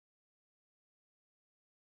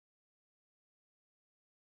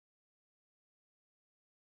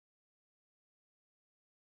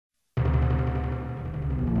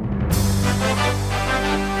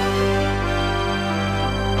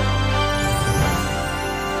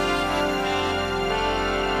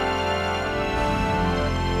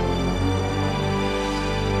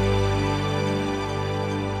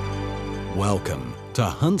to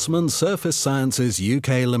Huntsman Surface Sciences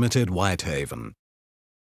UK Limited, Whitehaven.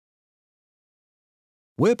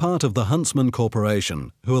 We're part of the Huntsman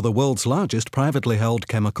Corporation, who are the world's largest privately held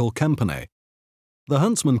chemical company. The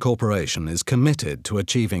Huntsman Corporation is committed to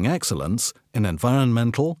achieving excellence in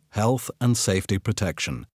environmental, health and safety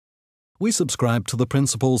protection. We subscribe to the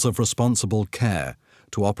principles of responsible care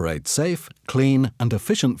to operate safe, clean and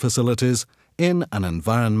efficient facilities in an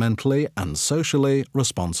environmentally and socially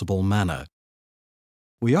responsible manner.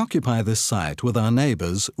 We occupy this site with our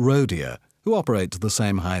neighbours, Rhodia, who operate to the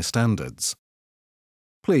same high standards.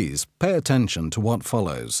 Please pay attention to what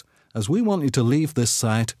follows, as we want you to leave this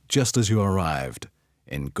site just as you arrived,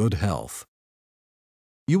 in good health.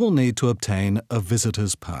 You will need to obtain a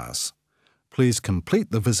visitor's pass. Please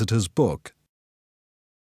complete the visitor's book.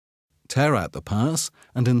 Tear out the pass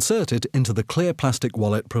and insert it into the clear plastic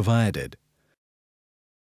wallet provided.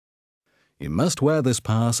 You must wear this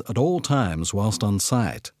pass at all times whilst on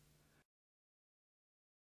site.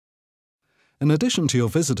 In addition to your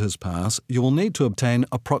visitor's pass, you will need to obtain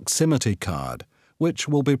a proximity card, which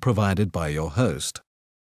will be provided by your host.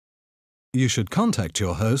 You should contact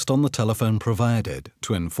your host on the telephone provided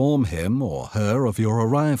to inform him or her of your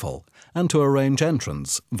arrival and to arrange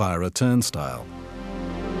entrance via a turnstile.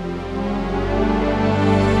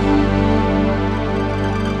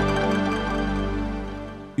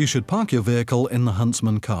 You should park your vehicle in the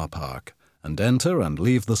Huntsman car park and enter and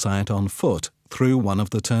leave the site on foot through one of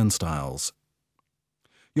the turnstiles.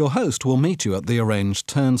 Your host will meet you at the arranged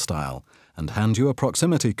turnstile and hand you a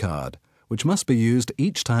proximity card, which must be used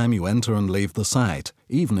each time you enter and leave the site,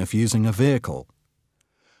 even if using a vehicle.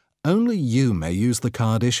 Only you may use the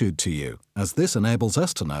card issued to you, as this enables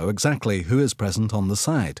us to know exactly who is present on the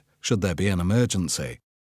site, should there be an emergency.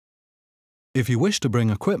 If you wish to bring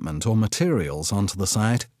equipment or materials onto the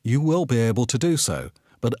site, you will be able to do so,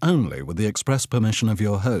 but only with the express permission of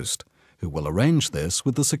your host, who will arrange this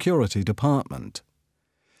with the security department.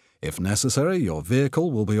 If necessary, your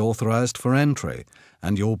vehicle will be authorised for entry,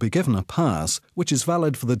 and you will be given a pass which is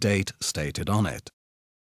valid for the date stated on it.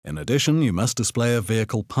 In addition, you must display a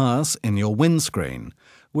vehicle pass in your windscreen,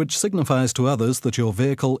 which signifies to others that your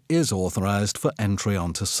vehicle is authorised for entry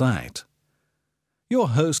onto site. Your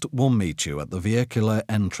host will meet you at the vehicular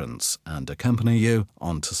entrance and accompany you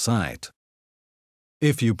onto site.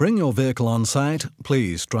 If you bring your vehicle on site,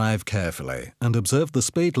 please drive carefully and observe the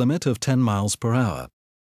speed limit of 10 miles per hour.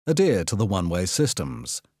 Adhere to the one-way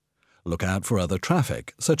systems. Look out for other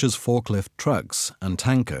traffic, such as forklift trucks and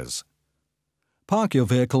tankers. Park your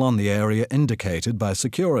vehicle on the area indicated by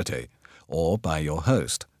security or by your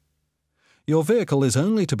host. Your vehicle is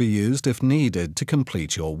only to be used if needed to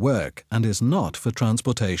complete your work and is not for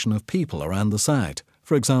transportation of people around the site,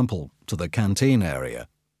 for example, to the canteen area.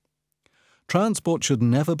 Transport should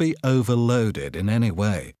never be overloaded in any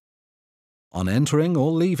way. On entering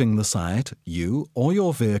or leaving the site, you or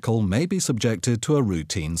your vehicle may be subjected to a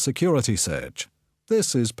routine security search.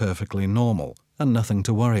 This is perfectly normal and nothing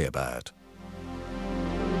to worry about.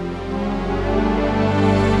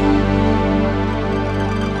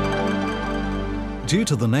 Due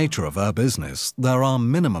to the nature of our business, there are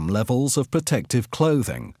minimum levels of protective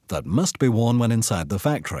clothing that must be worn when inside the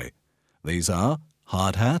factory. These are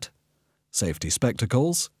hard hat, safety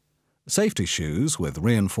spectacles, safety shoes with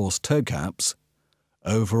reinforced toe caps,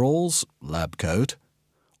 overalls, lab coat,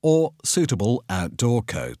 or suitable outdoor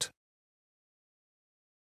coat.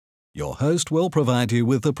 Your host will provide you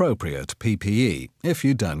with appropriate PPE if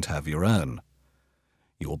you don't have your own.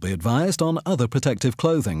 You will be advised on other protective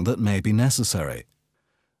clothing that may be necessary.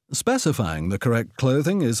 Specifying the correct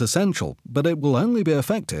clothing is essential, but it will only be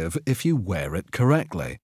effective if you wear it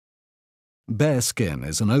correctly. Bare skin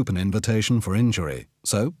is an open invitation for injury,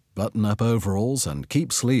 so button up overalls and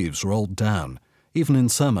keep sleeves rolled down, even in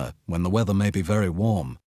summer when the weather may be very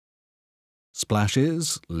warm.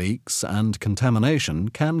 Splashes, leaks and contamination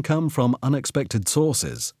can come from unexpected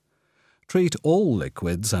sources. Treat all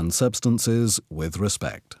liquids and substances with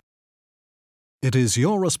respect. It is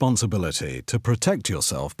your responsibility to protect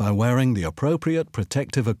yourself by wearing the appropriate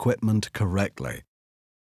protective equipment correctly.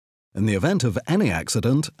 In the event of any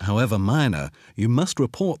accident, however minor, you must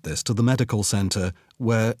report this to the medical centre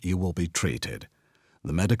where you will be treated.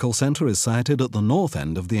 The medical centre is sited at the north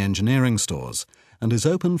end of the engineering stores and is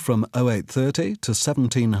open from 08:30 to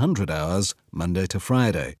 1700 hours, Monday to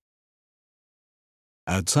Friday.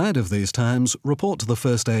 Outside of these times, report to the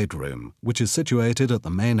first aid room, which is situated at the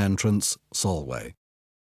main entrance, Solway.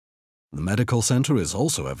 The medical centre is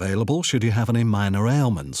also available should you have any minor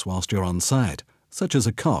ailments whilst you're on site, such as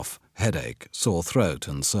a cough, headache, sore throat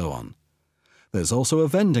and so on. There's also a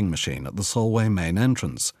vending machine at the Solway main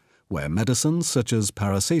entrance, where medicines such as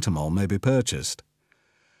paracetamol may be purchased.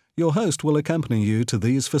 Your host will accompany you to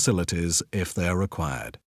these facilities if they are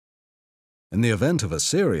required. In the event of a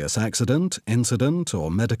serious accident, incident,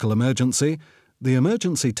 or medical emergency, the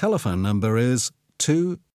emergency telephone number is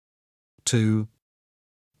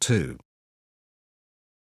 222.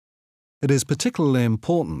 It is particularly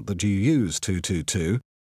important that you use 222.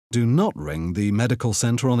 Do not ring the medical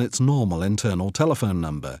centre on its normal internal telephone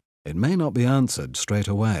number. It may not be answered straight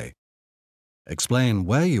away. Explain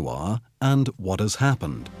where you are and what has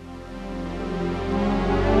happened.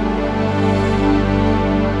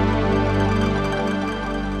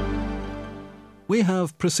 We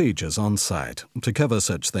have procedures on site to cover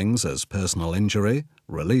such things as personal injury,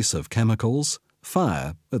 release of chemicals,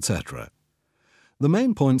 fire, etc. The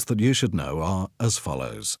main points that you should know are as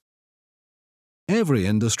follows. Every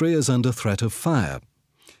industry is under threat of fire.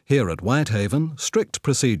 Here at Whitehaven, strict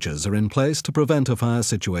procedures are in place to prevent a fire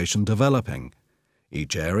situation developing.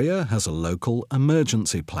 Each area has a local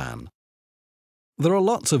emergency plan. There are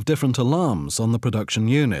lots of different alarms on the production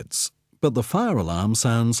units, but the fire alarm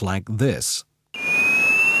sounds like this.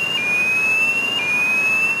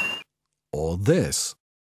 Or this.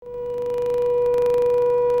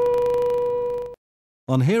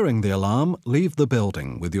 On hearing the alarm, leave the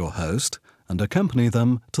building with your host and accompany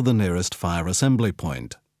them to the nearest fire assembly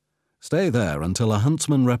point. Stay there until a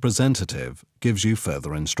Huntsman representative gives you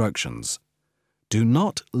further instructions. Do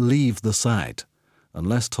not leave the site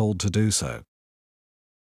unless told to do so.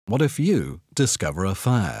 What if you discover a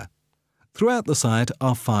fire? Throughout the site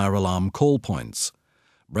are fire alarm call points.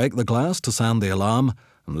 Break the glass to sound the alarm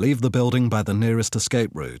and leave the building by the nearest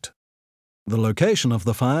escape route. The location of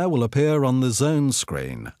the fire will appear on the zone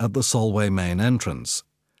screen at the Solway main entrance.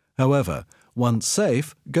 However, once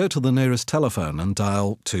safe, go to the nearest telephone and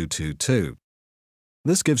dial 222.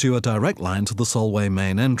 This gives you a direct line to the Solway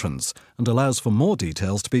main entrance and allows for more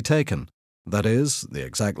details to be taken, that is, the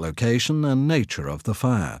exact location and nature of the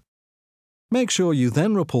fire. Make sure you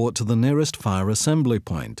then report to the nearest fire assembly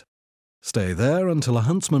point. Stay there until a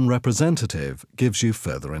Huntsman representative gives you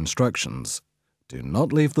further instructions. Do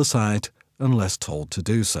not leave the site unless told to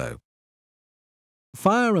do so.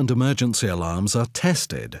 Fire and emergency alarms are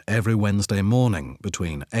tested every Wednesday morning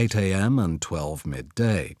between 8 a.m. and 12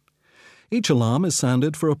 midday. Each alarm is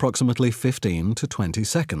sounded for approximately 15 to 20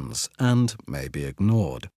 seconds and may be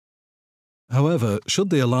ignored. However, should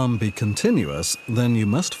the alarm be continuous, then you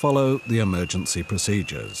must follow the emergency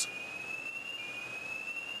procedures.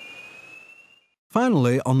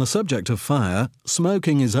 Finally, on the subject of fire,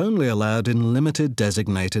 smoking is only allowed in limited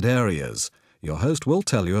designated areas. Your host will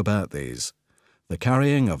tell you about these. The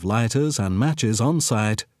carrying of lighters and matches on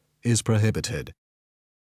site is prohibited.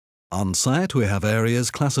 On site, we have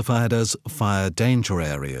areas classified as fire danger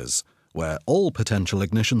areas, where all potential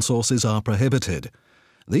ignition sources are prohibited.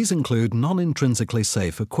 These include non-intrinsically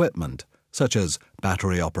safe equipment, such as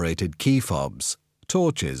battery-operated key fobs,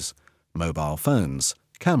 torches, mobile phones,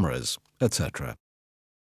 cameras, etc.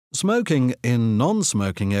 Smoking in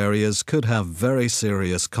non-smoking areas could have very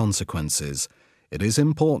serious consequences. It is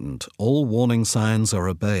important all warning signs are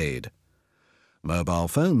obeyed. Mobile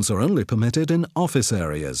phones are only permitted in office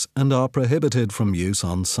areas and are prohibited from use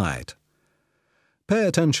on site. Pay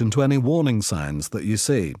attention to any warning signs that you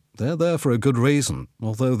see. They're there for a good reason,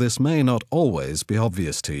 although this may not always be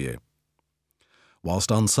obvious to you.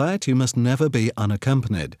 Whilst on site, you must never be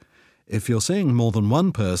unaccompanied. If you're seeing more than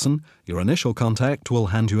one person, your initial contact will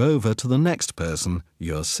hand you over to the next person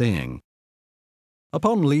you're seeing.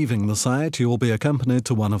 Upon leaving the site, you will be accompanied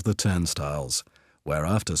to one of the turnstiles, where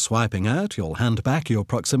after swiping out, you'll hand back your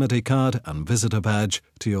proximity card and visitor badge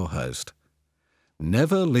to your host.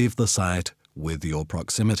 Never leave the site with your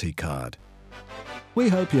proximity card. We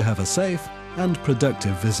hope you have a safe and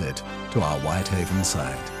productive visit to our Whitehaven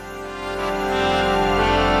site.